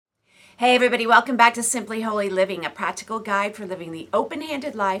Hey everybody, welcome back to Simply Holy Living, a practical guide for living the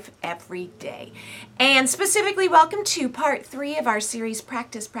open-handed life every day. And specifically, welcome to part 3 of our series,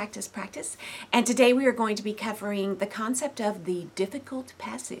 Practice, Practice, Practice. And today we are going to be covering the concept of the difficult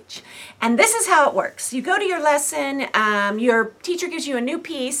passage. And this is how it works. You go to your lesson, your teacher gives you a new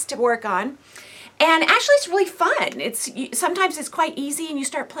piece to work on. And actually, it's really fun. Sometimes it's quite easy, and you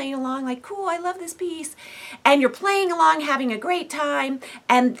start playing along like, cool, I love this piece. And you're playing along, having a great time,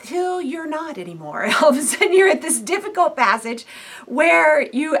 until you're not anymore. All of a sudden, you're at this difficult passage where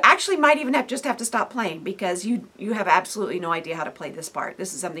you actually might even have to stop playing because you have absolutely no idea how to play this part.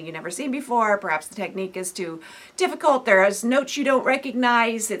 This is something you've never seen before. Perhaps the technique is too difficult. There's notes you don't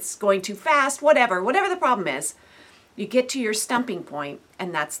recognize. It's going too fast, whatever the problem is. You get to your stumping point,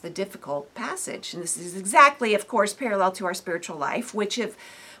 and that's the difficult passage. And this is exactly, of course, parallel to our spiritual life, which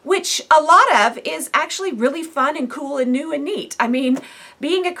a lot of is actually really fun and cool and new and neat. I mean,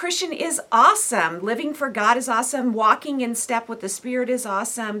 being a Christian is awesome. Living for God is awesome. Walking in step with the Spirit is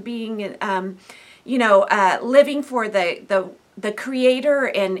awesome. Being, living for the Creator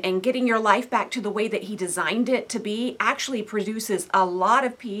and getting your life back to the way that He designed it to be actually produces a lot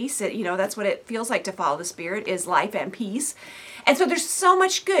of peace. That's what it feels like to follow the Spirit, is life and peace. And so there's so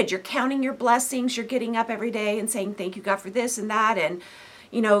much good. You're counting your blessings. You're getting up every day and saying, thank you, God, for this and that. And,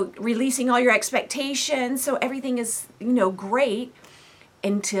 releasing all your expectations. So everything is, great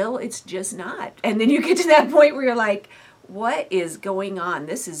until it's just not. And then you get to that point where you're like, what is going on?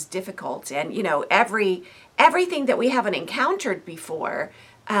 This is difficult. And, everything that we haven't encountered before,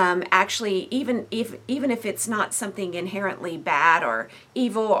 actually, even if it's not something inherently bad or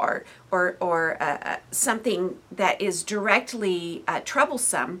evil or something that is directly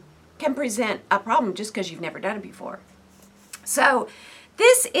troublesome, can present a problem just because you've never done it before. So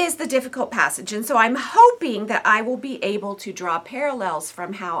this is the difficult passage. And so I'm hoping that I will be able to draw parallels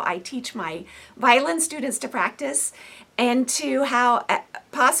from how I teach my violin students to practice and to how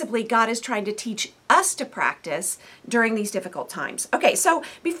possibly God is trying to teach us to practice during these difficult times. Okay, so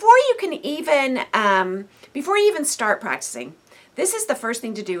before you even start practicing, this is the first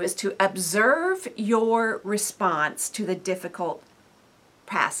thing to do, is to observe your response to the difficult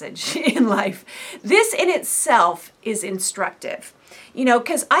passage in life. This in itself is instructive.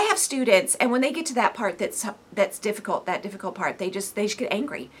 Because I have students, and when they get to that part that's difficult, that difficult part, they just get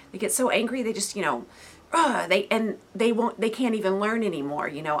angry. They get so angry, they just, they can't even learn anymore.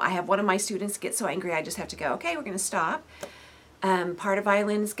 I have one of my students get so angry, I just have to go, okay, we're going to stop. Part of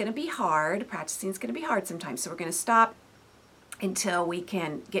violin is going to be hard. Practicing is going to be hard sometimes. So we're going to stop until we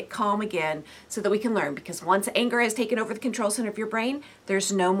can get calm again so that we can learn. Because once anger has taken over the control center of your brain,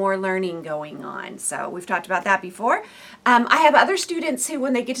 there's no more learning going on. So we've talked about that before. I have other students who,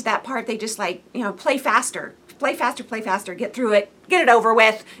 when they get to that part, they just play faster. Play faster, get through it, get it over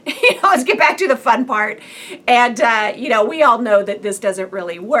with, let's get back to the fun part. And, we all know that this doesn't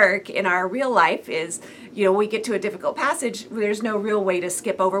really work in our real life. We get to a difficult passage, there's no real way to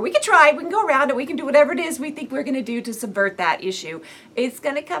skip over. We can try, we can go around it, we can do whatever it is we think we're going to do to subvert that issue. It's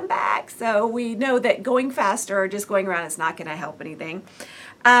going to come back. So we know that going faster or just going around is not going to help anything.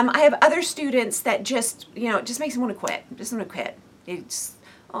 I have other students that just, it just makes them want to quit. It's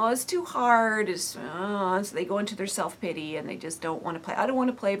too hard. So they go into their self-pity and they just don't want to play. I don't want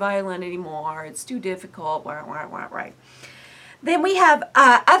to play violin anymore. It's too difficult. Right. Then we have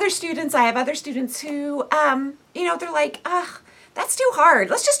other students. I have other students who, they're like, that's too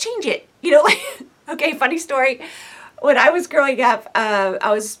hard. Let's just change it. Okay, funny story. When I was growing up,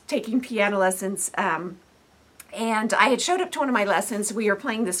 I was taking piano lessons, and I had showed up to one of my lessons. We were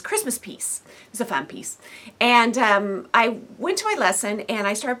playing this Christmas piece. It was a fun piece. And I went to my lesson and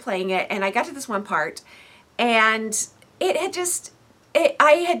I started playing it, and I got to this one part, and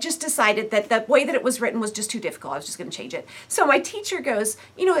I had just decided that the way that it was written was just too difficult. I was just going to change it. So my teacher goes,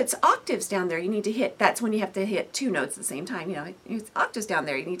 it's octaves down there. You need to hit, that's when you have to hit 2 notes at the same time. It's octaves down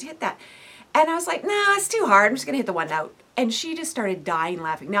there. You need to hit that. And I was like, nah, it's too hard. I'm just going to hit the 1 note. And she just started dying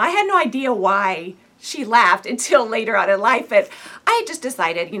laughing. Now, I had no idea why she laughed until later on in life, but I had just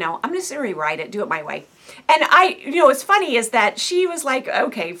decided, I'm just going to rewrite it, do it my way. And what's funny is that she was like,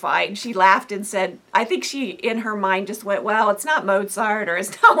 okay, fine. She laughed and said, I think she, in her mind, just went, well, it's not Mozart or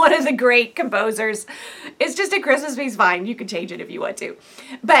it's not one of the great composers. It's just a Christmas piece. Fine. You can change it if you want to.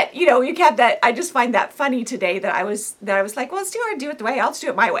 But, you have that. I just find that funny today that I was like, well, it's too hard to do it the way. I'll just do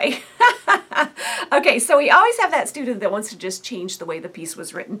it my way. Okay. So we always have that student that wants to just change the way the piece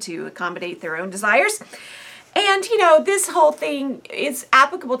was written to accommodate their own desires. And, this whole thing is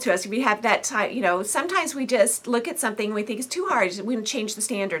applicable to us. We have that time, sometimes we just look at something and we think it's too hard. We want to change the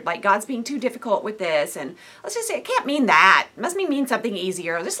standard, like God's being too difficult with this. And let's just say, it can't mean that. It must mean something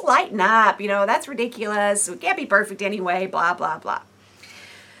easier. Just lighten up, that's ridiculous. We can't be perfect anyway, blah, blah, blah.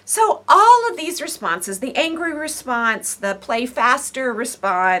 So all of these responses, the angry response, the play faster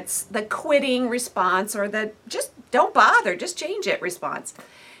response, the quitting response, or the just don't bother, just change it response,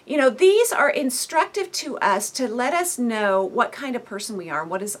 these are instructive to us to let us know what kind of person we are.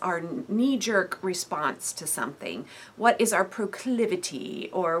 What is our knee-jerk response to something? What is our proclivity,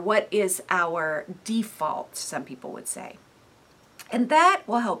 or what is our default, some people would say. And that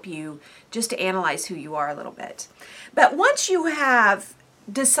will help you just to analyze who you are a little bit. But once you have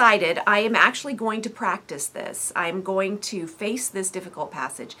decided, I am actually going to practice this, I'm going to face this difficult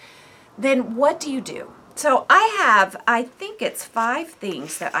passage, then what do you do? So I think it's 5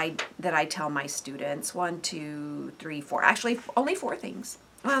 things that I tell my students. 1, 2, 3, 4. Actually, only 4 things.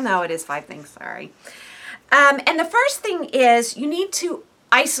 Well, no, it is 5 things. Sorry. And the first thing is you need to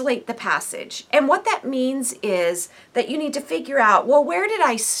isolate the passage. And what that means is that you need to figure out, well, where did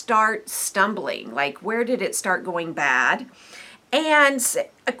I start stumbling? Like, where did it start going bad? And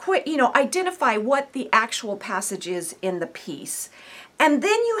identify what the actual passage is in the piece. And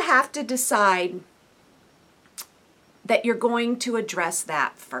then you have to decide that you're going to address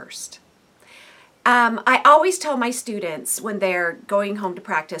that first. I always tell my students when they're going home to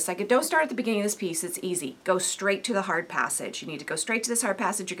practice, don't start at the beginning of this piece, it's easy. Go straight to the hard passage. You need to go straight to this hard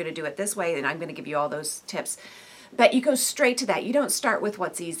passage, you're going to do it this way, and I'm going to give you all those tips. But you go straight to that. You don't start with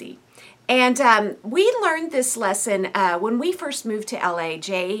what's easy. And we learned this lesson when we first moved to LA.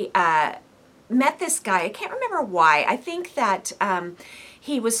 Jay met this guy. I can't remember why. I think that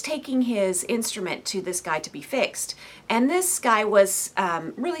he was taking his instrument to this guy to be fixed. And this guy was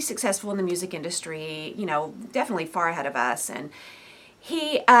really successful in the music industry, definitely far ahead of us. And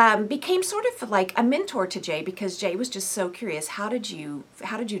he became sort of like a mentor to Jay because Jay was just so curious. How did you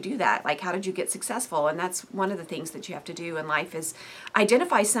do that? Like, how did you get successful? And that's one of the things that you have to do in life is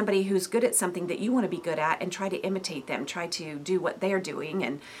identify somebody who's good at something that you want to be good at and try to imitate them. Try to do what they're doing,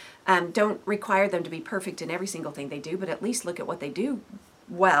 and don't require them to be perfect in every single thing they do, but at least look at what they do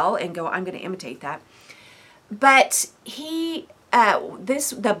well and go, I'm going to imitate that. But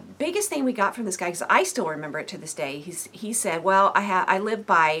the biggest thing we got from this guy, because I still remember it to this day, he said, well, I live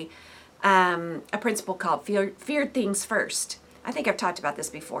by a principle called fear things first. I think I've talked about this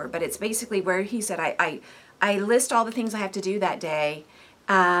before, but it's basically where he said, I list all the things I have to do that day,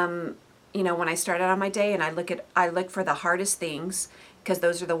 when I start out on my day, and I look for the hardest things, because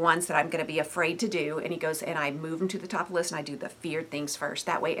those are the ones that I'm going to be afraid to do. And he goes, and I move them to the top of the list, and I do the feared things first.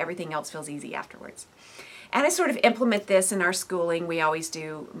 That way everything else feels easy afterwards. And I sort of implement this in our schooling. We always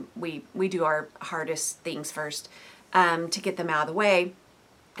do, we do our hardest things first to get them out of the way.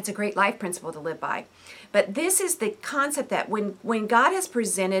 It's a great life principle to live by. But this is the concept that when God has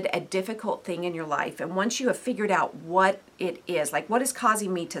presented a difficult thing in your life, and once you have figured out what it is, like what is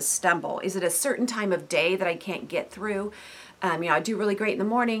causing me to stumble? Is it a certain time of day that I can't get through? I do really great in the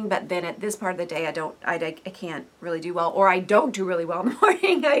morning, but then at this part of the day, I can't really do well, or I don't do really well in the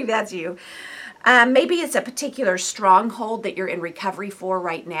morning. That's you. Maybe it's a particular stronghold that you're in recovery for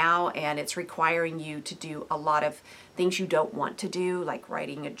right now, and it's requiring you to do a lot of things you don't want to do, like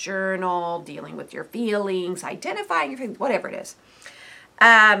writing a journal, dealing with your feelings, identifying your feelings, whatever it is.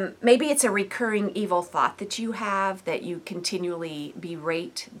 Maybe it's a recurring evil thought that you have, that you continually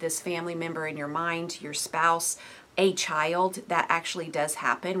berate this family member in your mind, your spouse, a child. That actually does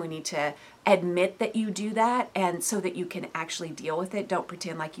happen. We need to admit that you do that, and so that you can actually deal with it. Don't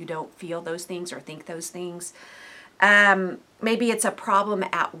pretend like you don't feel those things or think those things. Maybe it's a problem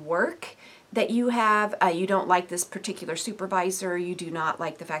at work that you have. You don't like this particular supervisor. You do not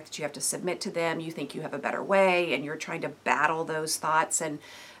like the fact that you have to submit to them. You think you have a better way, and you're trying to battle those thoughts and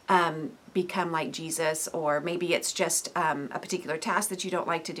become like Jesus. Or maybe it's just a particular task that you don't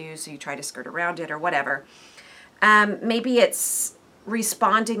like to do, so you try to skirt around it or whatever. Maybe it's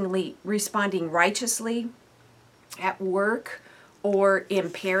responding righteously at work or in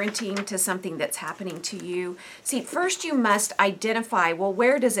parenting to something that's happening to you. See, first you must identify, well,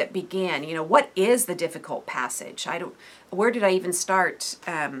 where does it begin? What is the difficult passage? Where did I even start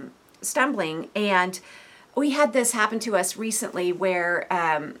stumbling? And we had this happen to us recently where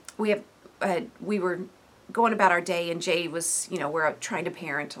we were going about our day, and Jay was, we're trying to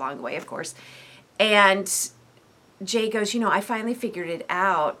parent along the way, of course. And Jay goes, I finally figured it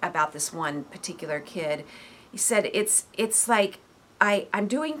out about this one particular kid. He said, it's like I'm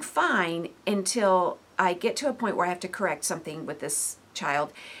doing fine until I get to a point where I have to correct something with this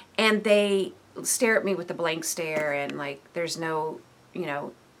child, and they stare at me with a blank stare, and like there's no,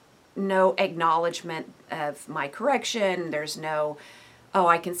 no acknowledgement of my correction. There's no, oh,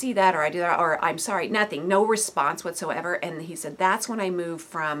 I can see that, or I do that, or I'm sorry, nothing, no response whatsoever. And he said, that's when I move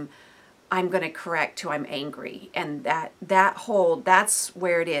from I'm going to correct to I'm angry. And that's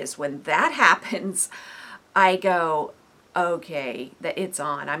where it is. When that happens, I go, okay, that it's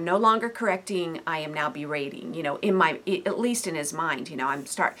on. I'm no longer correcting. I am now berating, at least in his mind,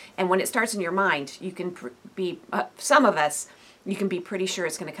 and when it starts in your mind, you can be, some of us, you can be pretty sure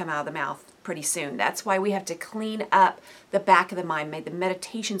it's going to come out of the mouth pretty soon. That's why we have to clean up the back of the mind. May the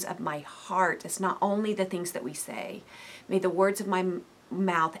meditations of my heart, it's not only the things that we say, may the words of my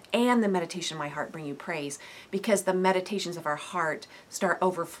mouth and the meditation of my heart bring you praise, because the meditations of our heart start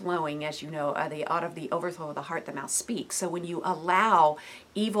overflowing, as you know, out of the overflow of the heart the mouth speaks. So when you allow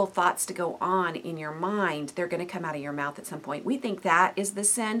evil thoughts to go on in your mind, they're going to come out of your mouth at some point. We think that is the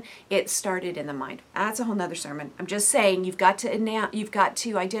sin. It started in the mind. That's a whole nother sermon. I'm just saying you've got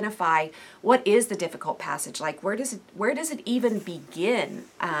to identify what is the difficult passage, like where does it even begin,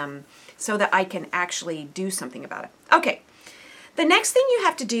 so that I can actually do something about it. Okay. The next thing you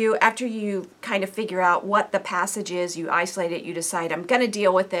have to do after you kind of figure out what the passage is, you isolate it, you decide, I'm going to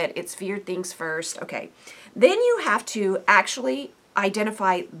deal with it, it's fear things first, okay. Then you have to actually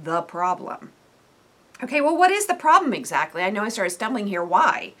identify the problem. Okay, well, what is the problem exactly? I know I started stumbling here.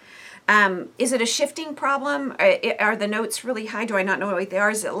 Why? Is it a shifting problem? Are the notes really high? Do I not know what they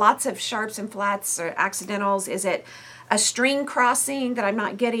are? Is it lots of sharps and flats or accidentals? Is it a string crossing that I'm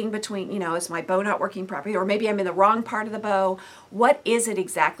not getting between, is my bow not working properly? Or maybe I'm in the wrong part of the bow. What is it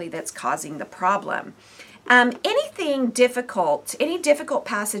exactly that's causing the problem? Any difficult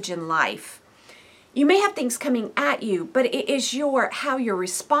passage in life, you may have things coming at you, but it is how you're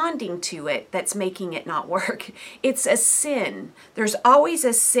responding to it that's making it not work. It's a sin. There's always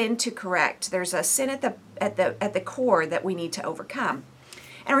a sin to correct. There's a sin at the core that we need to overcome.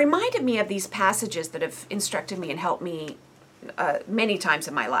 And it reminded me of these passages that have instructed me and helped me many times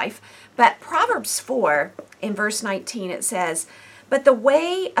in my life. But Proverbs 4, in verse 19, it says, "But the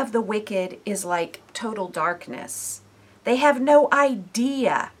way of the wicked is like total darkness. They have no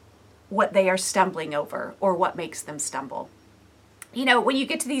idea what they are stumbling over or what makes them stumble." When you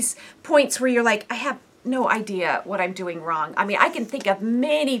get to these points where you're like, I have no idea what I'm doing wrong. I mean, I can think of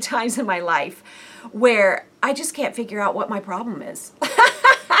many times in my life where I just can't figure out what my problem is.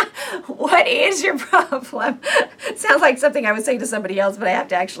 What is your problem? It sounds like something I would say to somebody else, but I have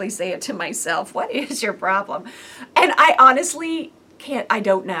to actually say it to myself. What is your problem? And I honestly I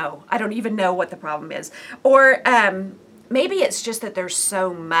don't know. I don't even know what the problem is. Or maybe it's just that there's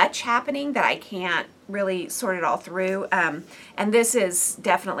so much happening that I can't really sort it all through. And this is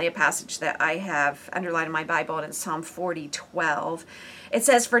definitely a passage that I have underlined in my Bible, and it's Psalm 40:12. It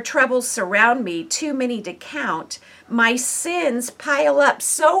says, "For troubles surround me, too many to count. My sins pile up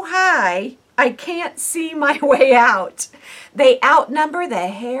so high, I can't see my way out. They outnumber the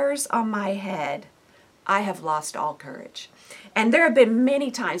hairs on my head. I have lost all courage." And there have been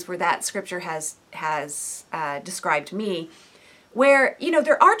many times where that scripture has described me, where,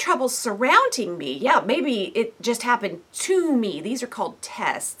 there are troubles surrounding me. Yeah, maybe it just happened to me. These are called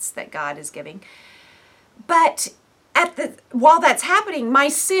tests that God is giving. But while that's happening, my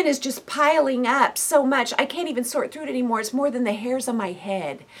sin is just piling up so much, I can't even sort through it anymore. It's more than the hairs on my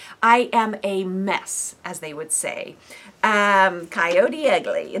head. I am a mess, as they would say. Coyote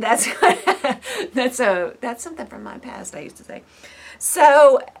ugly. That's something from my past, I used to say.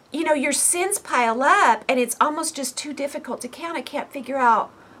 So, your sins pile up, and it's almost just too difficult to count. I can't figure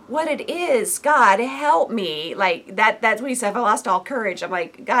out what it is. God, help me. Like that's what he said. I lost all courage. I'm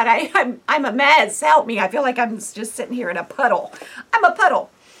like, God, I'm a mess. Help me. I feel like I'm just sitting here in a puddle. I'm a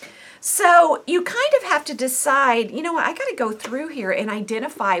puddle. So you kind of have to decide, I got to go through here and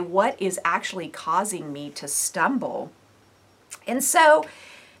identify what is actually causing me to stumble. And so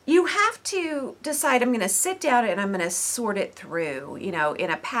you have to decide, I'm going to sit down and I'm going to sort it through. In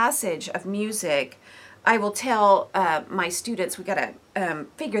a passage of music, I will tell my students, we got to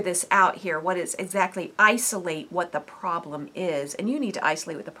figure this out here. What is exactly, isolate what the problem is. And you need to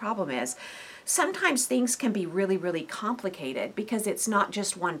isolate what the problem is. Sometimes things can be really, really complicated because it's not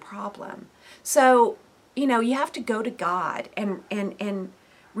just one problem. So, you have to go to God and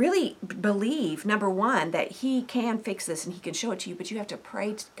really believe, number one, that he can fix this and he can show it to you, but you have to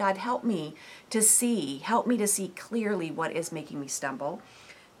pray, God, help me to see clearly what is making me stumble.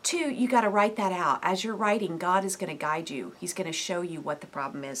 2, you got to write that out. As you're writing, God is going to guide you. He's going to show you what the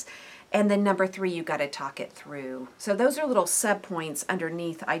problem is. And then number 3, you got to talk it through. So those are little sub-points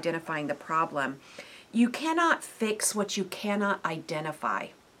underneath identifying the problem. You cannot fix what you cannot identify.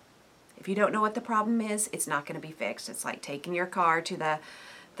 If you don't know what the problem is, it's not going to be fixed. It's like taking your car to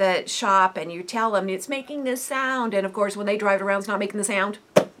the shop and you tell them it's making this sound. And of course, when they drive it around, it's not making the sound,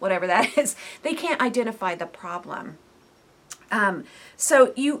 whatever that is. They can't identify the problem.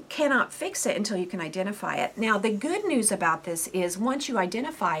 So you cannot fix it until you can identify it. Now, the good news about this is once you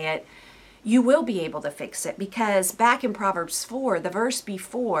identify it, you will be able to fix it, because back in Proverbs 4, the verse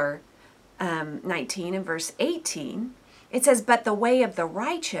before 19 and verse 18, it says, "But the way of the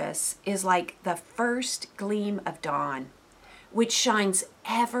righteous is like the first gleam of dawn, which shines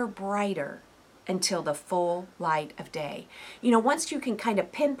ever brighter until the full light of day." You know, once you can kind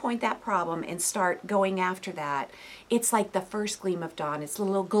of pinpoint that problem and start going after that, it's like the first gleam of dawn. It's a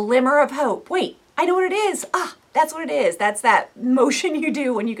little glimmer of hope. Wait, I know what it is. That's what it is. That's that motion you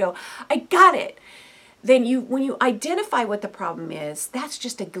do when you go, I got it. Then when you identify what the problem is, that's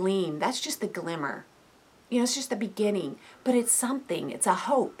just a gleam. That's just the glimmer. You know, it's just the beginning, but it's something, it's a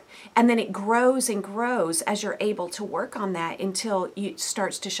hope. And then it grows and grows as you're able to work on that until it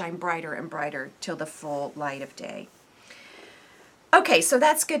starts to shine brighter and brighter till the full light of day. Okay, so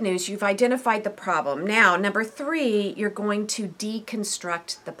that's good news. You've identified the problem. Now, number 3, you're going to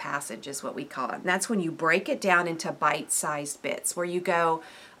deconstruct the passage, is what we call it. And that's when you break it down into bite-sized bits, where you go,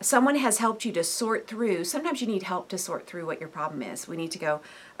 someone has helped you to sort through. Sometimes you need help to sort through what your problem is. We need to go,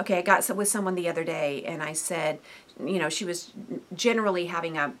 okay, I got with someone the other day, and I said, you know, she was generally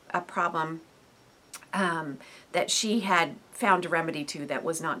having a problem that she had found a remedy to that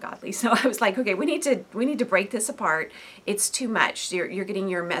was not godly. So I was like, okay, we need to break this apart. It's too much. You're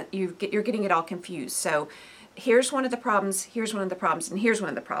getting it all confused. So here's one of the problems, here's one of the problems, and here's one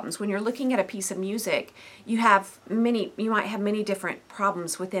of the problems. When you're looking at a piece of music, you might have many different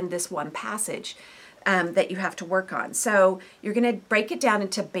problems within this one passage that you have to work on. So you're going to break it down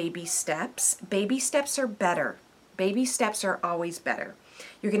into baby steps. Baby steps are better. Baby steps are always better.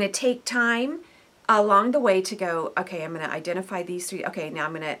 You're going to take time along the way to go, okay, I'm going to identify these 3. Okay, now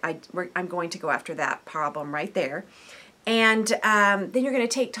I'm going to go after that problem right there. And then you're going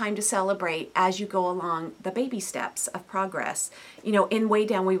to take time to celebrate as you go along the baby steps of progress. You know, in Way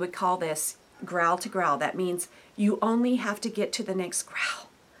Down, we would call this growl to growl. That means you only have to get to the next growl.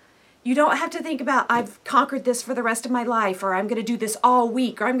 You don't have to think about, I've conquered this for the rest of my life, or I'm going to do this all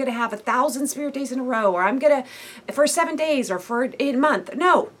week, or I'm going to have 1,000 spirit days in a row, or I'm going to, for 7 days, or for a month.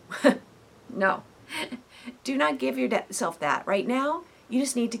 No, no. Do not give yourself that. Right now, you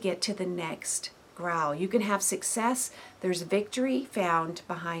just need to get to the next growl. You can have success. There's victory found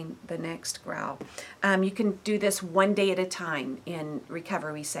behind the next growl. You can do this one day at a time. In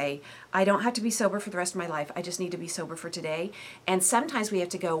recovery, we say, I don't have to be sober for the rest of my life. I just need to be sober for today. And sometimes we have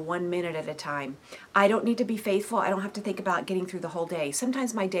to go 1 minute at a time. I don't need to be faithful. I don't have to think about getting through the whole day.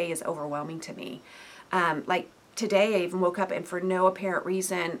 Sometimes my day is overwhelming to me. Like today, I even woke up and for no apparent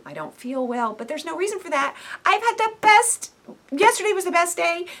reason, I don't feel well, but there's no reason for that. I've had the best, yesterday was the best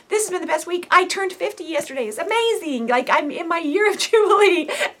day. This has been the best week. I turned 50 yesterday. It's amazing. Like, I'm in my year of Jubilee,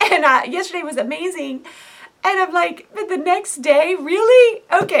 and yesterday was amazing. And I'm like, but the next day, really?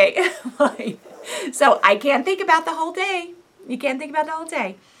 Okay. So I can't think about the whole day. You can't think about the whole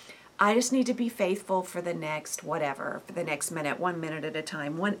day. I just need to be faithful for the next whatever, for the next minute, 1 minute at a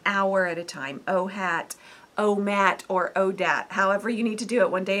time, 1 hour at a time. OHAT, OMAT, or ODAT, however you need to do it,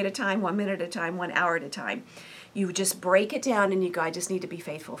 1 day at a time, 1 minute at a time, 1 hour at a time. You just break it down and you go, I just need to be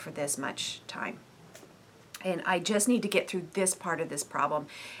faithful for this much time. And I just need to get through this part of this problem.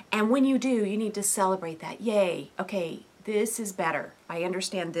 And when you do, you need to celebrate that. Yay, okay, this is better. I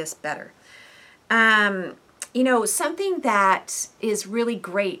understand this better. You know, something that is really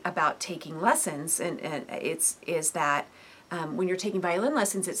great about taking lessons, and is that when you're taking violin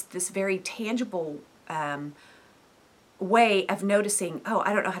lessons, it's this very tangible way of noticing, oh,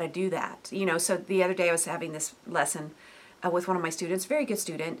 I don't know how to do that. You know, so the other day I was having this lesson with one of my students, very good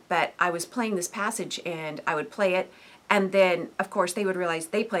student, but I was playing this passage and I would play it, and then of course they would realize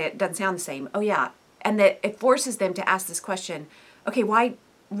they play it doesn't sound the same. Oh yeah, and that it forces them to ask this question, okay,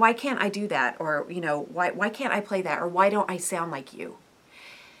 why can't I do that? Or, you know, why can't I play that? Or why don't I sound like you?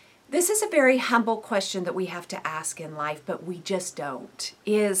 This is a very humble question that we have to ask in life, but we just don't.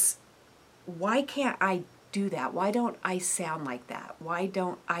 Is, why can't I do that? Why don't I sound like that? Why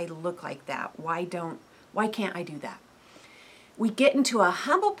don't I look like that? Why can't I do that? We get into a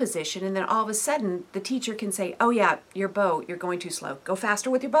humble position, and then all of a sudden the teacher can say, oh yeah, your bow, you're going too slow. Go faster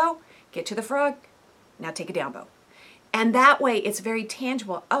with your bow, get to the frog, now take a down bow. And that way it's very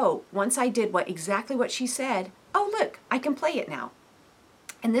tangible. Oh, once I did exactly what she said, oh look, I can play it now.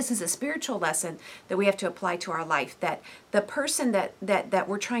 And this is a spiritual lesson that we have to apply to our life, that the person that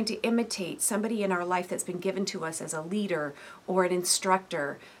we're trying to imitate, somebody in our life that's been given to us as a leader or an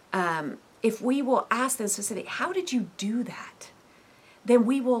instructor, if we will ask them specific, how did you do that? Then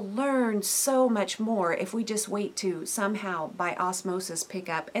we will learn so much more if we just wait to somehow by osmosis pick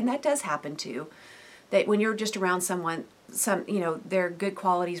up, and that does happen too, that when you're just around someone, their good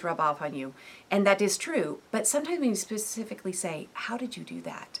qualities rub off on you. And that is true. But sometimes we specifically say, how did you do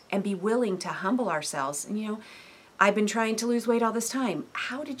that? And be willing to humble ourselves. And, I've been trying to lose weight all this time.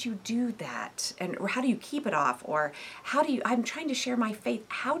 How did you do that? Or how do you keep it off? Or I'm trying to share my faith.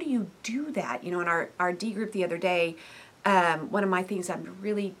 How do you do that? In our D group the other day, one of my things I'm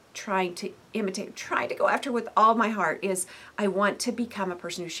really trying to imitate, trying to go after with all my heart is I want to become a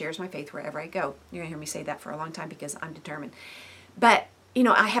person who shares my faith wherever I go. You're going to hear me say that for a long time because I'm determined. But,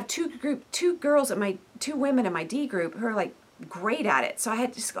 I have two women in my D group who are like great at it. So I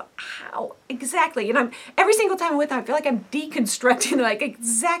had to just go, how exactly? And every single time I'm with them, I feel like I'm deconstructing, like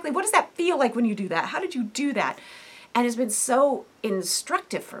exactly, what does that feel like when you do that? How did you do that? And it's been so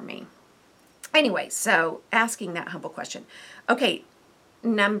instructive for me. Anyway, so asking that humble question. Okay,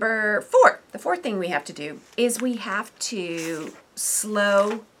 number 4. The fourth thing we have to do is we have to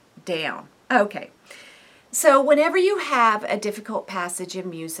slow down. Okay, so whenever you have a difficult passage in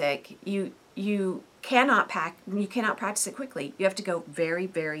music, you cannot practice it quickly. You have to go very,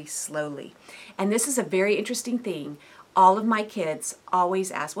 very slowly. And this is a very interesting thing. All of my kids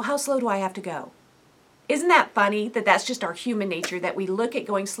always ask, well, how slow do I have to go? Isn't that funny that that's just our human nature, that we look at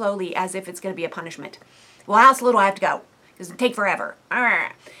going slowly as if it's going to be a punishment? Well, how slow do I have to go? Because it take forever.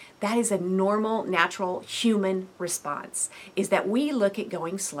 That is a normal, natural human response, is that we look at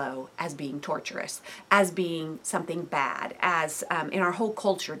going slow as being torturous, as being something bad, as in our whole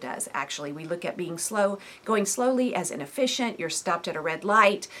culture does, actually. We look at going slowly as inefficient. You're stopped at a red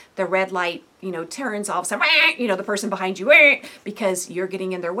light. The red light, turns all of a sudden, the person behind you, because you're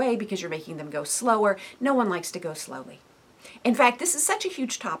getting in their way, because you're making them go slower. No one likes to go slowly. In fact, this is such a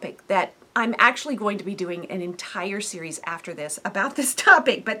huge topic that I'm actually going to be doing an entire series after this about this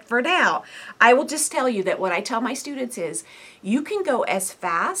topic. But for now, I will just tell you that what I tell my students is you can go as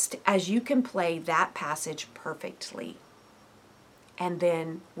fast as you can play that passage perfectly. And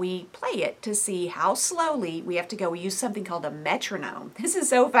then we play it to see how slowly we have to go. We use something called a metronome. This is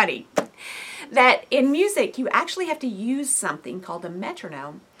so funny. That in music, you actually have to use something called a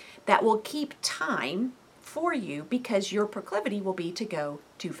metronome that will keep time for you, because your proclivity will be to go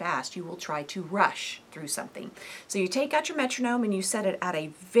too fast. You will try to rush through something. So you take out your metronome and you set it at a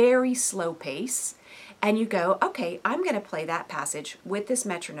very slow pace, and you go, okay, I'm going to play that passage with this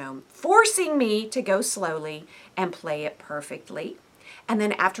metronome, forcing me to go slowly and play it perfectly. And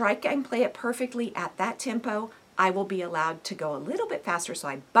then after I can play it perfectly at that tempo, I will be allowed to go a little bit faster. So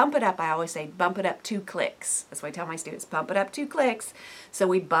I bump it up. I always say bump it up 2 clicks. That's what I tell my students, bump it up 2 clicks. So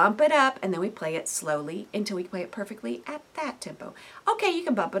we bump it up and then we play it slowly until we play it perfectly at that tempo. Okay, you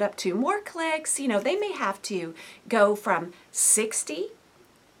can bump it up 2 more clicks. They may have to go from 60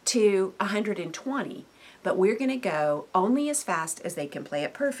 to 120, but we're going to go only as fast as they can play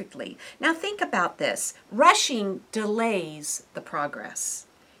it perfectly. Now think about this. Rushing delays the progress.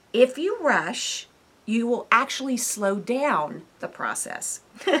 If you rush, you will actually slow down the process.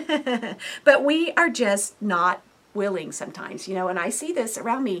 But we are just not willing sometimes, and I see this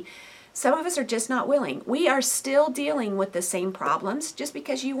around me. Some of us are just not willing. We are still dealing with the same problems just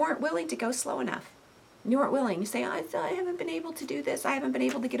because you weren't willing to go slow enough. You weren't willing. You say, I haven't been able to do this. I haven't been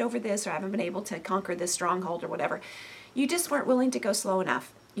able to get over this, or I haven't been able to conquer this stronghold or whatever. You just weren't willing to go slow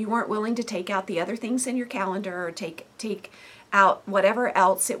enough. You weren't willing to take out the other things in your calendar, or take out whatever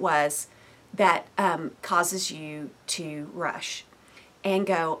else it was that causes you to rush and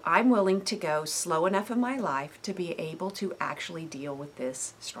go, I'm willing to go slow enough in my life to be able to actually deal with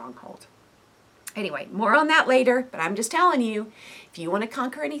this stronghold. Anyway, more on that later, but I'm just telling you, if you want to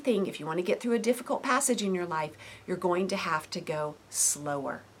conquer anything, if you want to get through a difficult passage in your life, you're going to have to go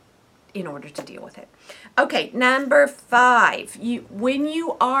slower in order to deal with it. Okay, number 5, when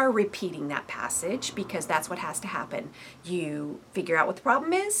you are repeating that passage, because that's what has to happen, you figure out what the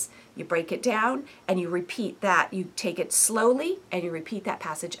problem is, you break it down, and you repeat that. You take it slowly, and you repeat that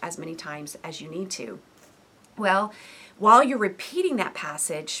passage as many times as you need to. Well, while you're repeating that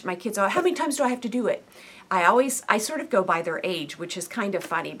passage, my kids are, how many times do I have to do it? I sort of go by their age, which is kind of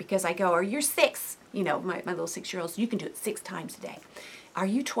funny, because I go, you're 6, my little 6-year-olds, you can do it 6 times a day. Are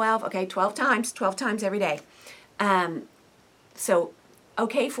you 12? Okay, 12 times every day. So,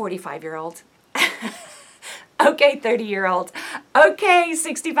 okay, 45-year-old. Okay, 30-year-old. Okay,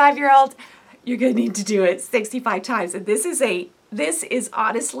 65-year-old. You're going to need to do it 65 times. And this is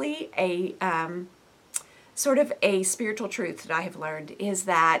honestly a sort of a spiritual truth that I have learned, is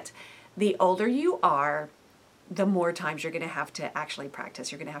that the older you are, the more times you're going to have to actually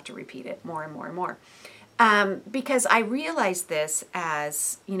practice. You're going to have to repeat it more and more and more. Because I realize this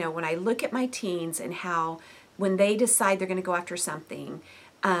as, when I look at my teens and how when they decide they're going to go after something,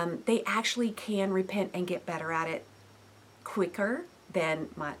 they actually can repent and get better at it quicker than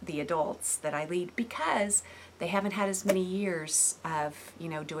the adults that I lead, because they haven't had as many years of,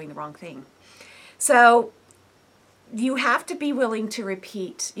 doing the wrong thing. So you have to be willing to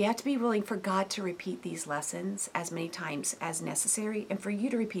repeat. You have to be willing for God to repeat these lessons as many times as necessary, and for you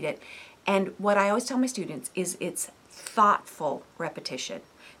to repeat it. And what I always tell my students is it's thoughtful repetition.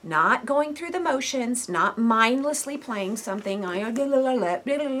 Not going through the motions, not mindlessly playing something. No.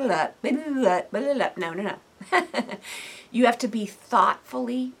 You have to be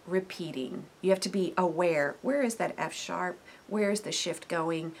thoughtfully repeating. You have to be aware. Where is that F sharp? Where is the shift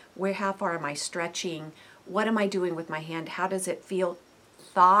going? How far am I stretching? What am I doing with my hand? How does it feel?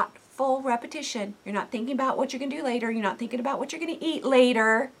 Thoughtful repetition. You're not thinking about what you're going to do later. You're not thinking about what you're going to eat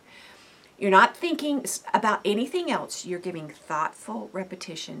later. You're not thinking about anything else. You're giving thoughtful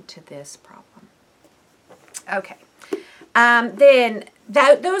repetition to this problem. Okay. Then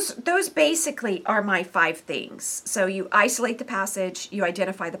those basically are my 5 things. So you isolate the passage, you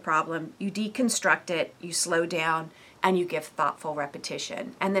identify the problem, you deconstruct it, you slow down, and you give thoughtful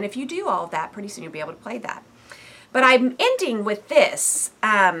repetition. And then if you do all of that, pretty soon you'll be able to play that. But I'm ending with this,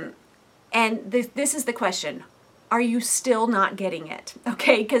 and this is the question. Are you still not getting it?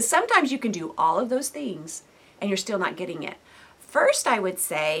 Okay, because sometimes you can do all of those things and you're still not getting it. First, I would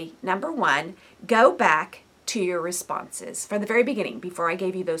say, number 1, go back to your responses from the very beginning, before I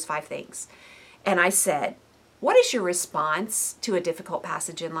gave you those 5 things. And I said, what is your response to a difficult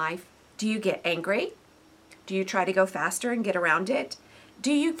passage in life? Do you get angry? Do you try to go faster and get around it?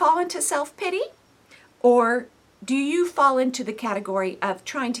 Do you fall into self-pity? Or do you fall into the category of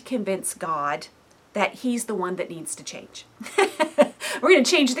trying to convince God that he's the one that needs to change? We're going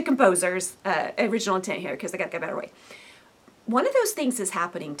to change the composer's original intent here, because I got to get a better way. One of those things is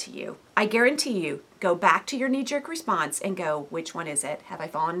happening to you. I guarantee you, go back to your knee-jerk response and go, which one is it? Have I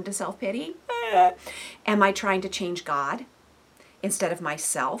fallen into self-pity? Am I trying to change God instead of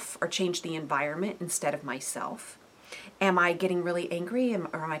myself, or change the environment instead of myself? Am I getting really angry,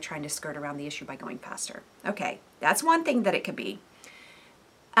 or am I trying to skirt around the issue by going faster? Okay, that's one thing that it could be.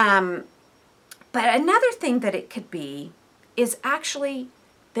 But another thing that it could be is actually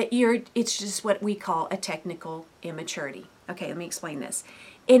that it's just what we call a technical immaturity. Okay, let me explain this.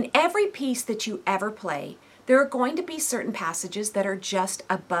 In every piece that you ever play, there are going to be certain passages that are just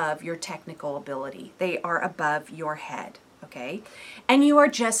above your technical ability. They are above your head, okay? And you are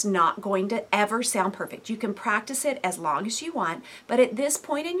just not going to ever sound perfect. You can practice it as long as you want, but at this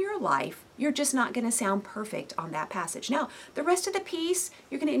point in your life, you're just not going to sound perfect on that passage. Now, the rest of the piece,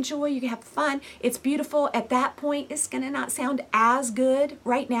 you're going to enjoy, you can have fun. It's beautiful. At that point, it's going to not sound as good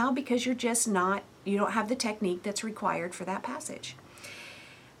right now, because you don't have the technique that's required for that passage.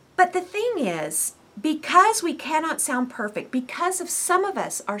 But the thing is, because we cannot sound perfect, because of some of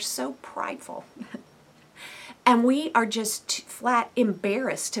us are so prideful, and we are just flat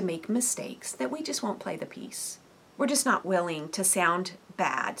embarrassed to make mistakes, that we just won't play the piece. We're just not willing to sound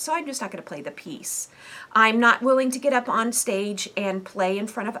bad, so I'm just not going to play the piece. I'm not willing to get up on stage and play in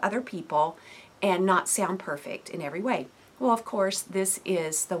front of other people and not sound perfect in every way. Well, of course, this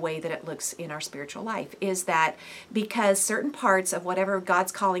is the way that it looks in our spiritual life, is that because certain parts of whatever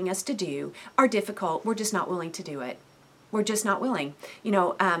God's calling us to do are difficult, we're just not willing to do it. We're just not willing.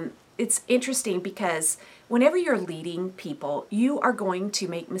 It's interesting, because whenever you're leading people, you are going to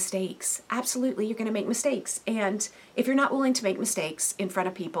make mistakes. Absolutely, you're going to make mistakes. And if you're not willing to make mistakes in front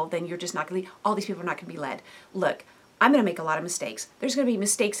of people, then you're just not going to lead. All these people are not going to be led. Look, I'm going to make a lot of mistakes. There's going to be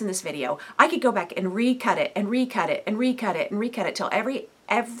mistakes in this video. I could go back and recut it and recut it and recut it and recut it till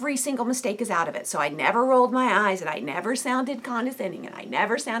every single mistake is out of it. So I never rolled my eyes, and I never sounded condescending, and I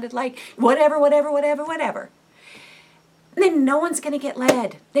never sounded like whatever. Then no one's going to get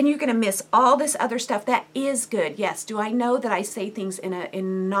led. Then you're going to miss all this other stuff that is good. Yes, do I know that I say things in a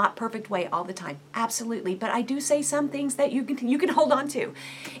not perfect way all the time? Absolutely. But I do say some things that you can hold on to.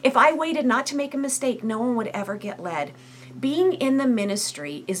 If I waited not to make a mistake, no one would ever get led. Being in the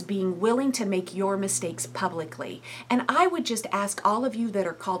ministry is being willing to make your mistakes publicly. And I would just ask all of you that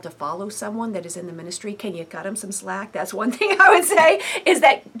are called to follow someone that is in the ministry, can you cut them some slack? That's one thing I would say, is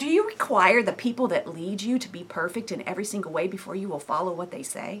that do you require the people that lead you to be perfect in every single way before you will follow what they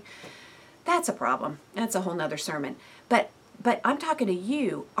say? That's a problem. That's a whole nother sermon. But I'm talking to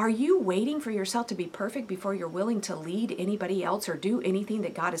you. Are you waiting for yourself to be perfect before you're willing to lead anybody else or do anything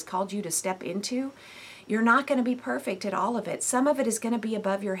that God has called you to step into? You're not going to be perfect at all of it. Some of it is going to be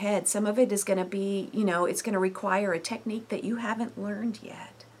above your head. Some of it is going to be, it's going to require a technique that you haven't learned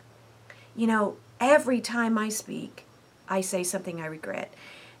yet. Every time I speak, I say something I regret.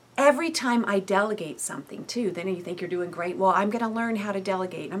 Every time I delegate something too, then you think you're doing great. Well, I'm going to learn how to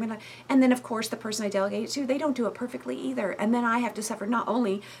delegate. And then of course the person I delegate to, they don't do it perfectly either. And then I have to suffer not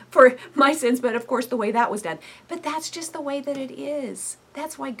only for my sins, but of course the way that was done. But that's just the way that it is.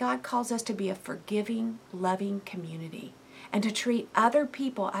 That's why God calls us to be a forgiving, loving community and to treat other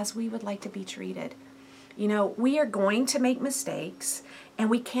people as we would like to be treated. We are going to make mistakes,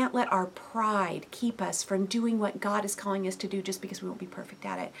 and we can't let our pride keep us from doing what God is calling us to do just because we won't be perfect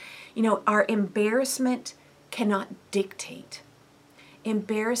at it. Our embarrassment cannot dictate.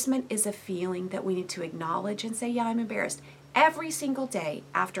 Embarrassment is a feeling that we need to acknowledge and say, yeah, I'm embarrassed. Every single day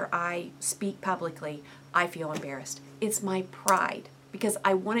after I speak publicly, I feel embarrassed. It's my pride, because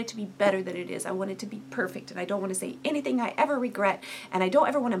I want it to be better than it is. I want it to be perfect, and I don't want to say anything I ever regret, and I don't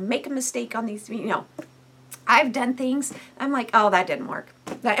ever want to make a mistake on these, I've done things, I'm like, oh, that didn't work.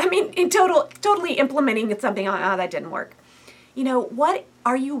 Totally implementing something, oh, that didn't work. What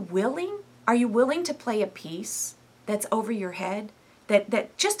are you willing? Are you willing to play a piece that's over your head?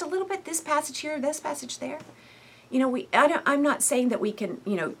 That just a little bit, this passage here, this passage there? I'm not saying that we can,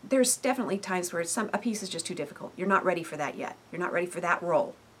 there's definitely times where a piece is just too difficult. You're not ready for that yet. You're not ready for that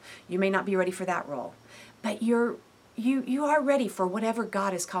role. You may not be ready for that role. But you are ready for whatever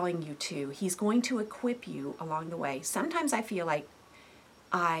God is calling you to. He's going to equip you along the way. Sometimes I feel like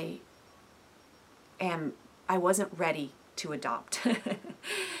I wasn't ready to adopt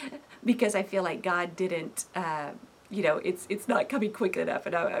because I feel like God didn't, it's not coming quick enough,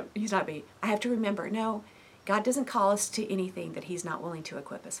 and He's not me. I have to remember, no, God doesn't call us to anything that He's not willing to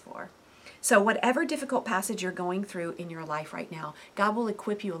equip us for. So whatever difficult passage you're going through in your life right now, God will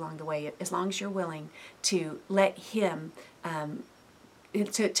equip you along the way as long as you're willing to let Him,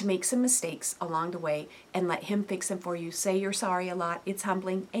 to make some mistakes along the way and let Him fix them for you. Say you're sorry a lot. It's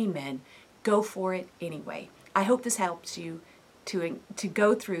humbling. Amen. Go for it anyway. I hope this helps you to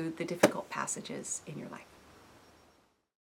go through the difficult passages in your life.